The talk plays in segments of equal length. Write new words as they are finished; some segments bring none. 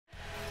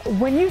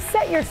When you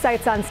set your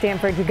sights on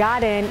Stanford, you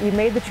got in, you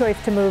made the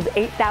choice to move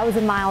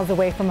 8,000 miles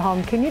away from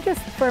home. Can you just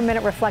for a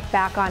minute reflect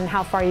back on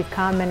how far you've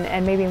come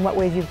and maybe in what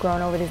ways you've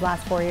grown over these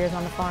last 4 years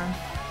on the farm?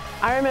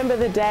 I remember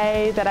the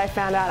day that I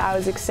found out I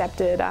was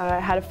accepted. I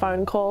had a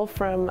phone call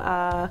from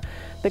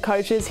the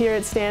coaches here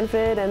at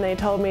Stanford, and they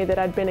told me that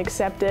I'd been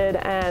accepted,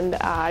 and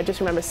I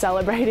just remember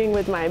celebrating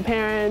with my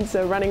parents,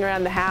 running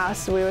around the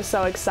house. We were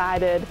so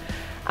excited.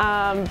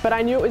 But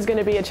I knew it was going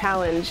to be a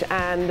challenge,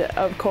 and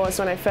of course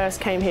when I first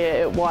came here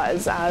it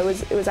was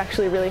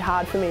actually really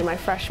hard for me my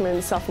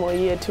freshman, sophomore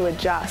year to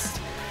adjust.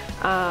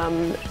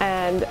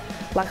 And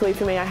luckily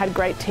for me I had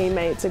great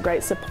teammates, a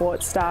great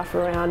support staff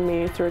around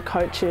me through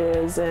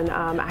coaches and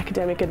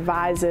academic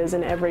advisors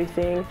and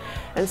everything,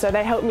 and so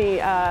they helped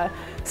me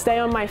stay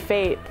on my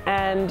feet.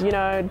 And you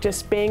know,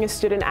 just being a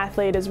student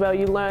athlete as well,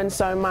 you learn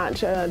so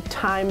much,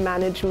 time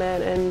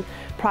management and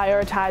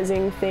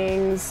prioritizing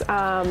things.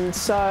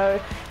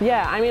 So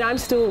yeah, I mean, I'm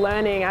still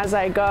learning as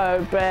I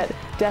go, but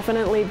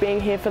definitely being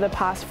here for the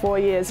past 4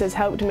 years has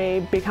helped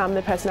me become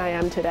the person I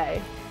am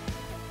today.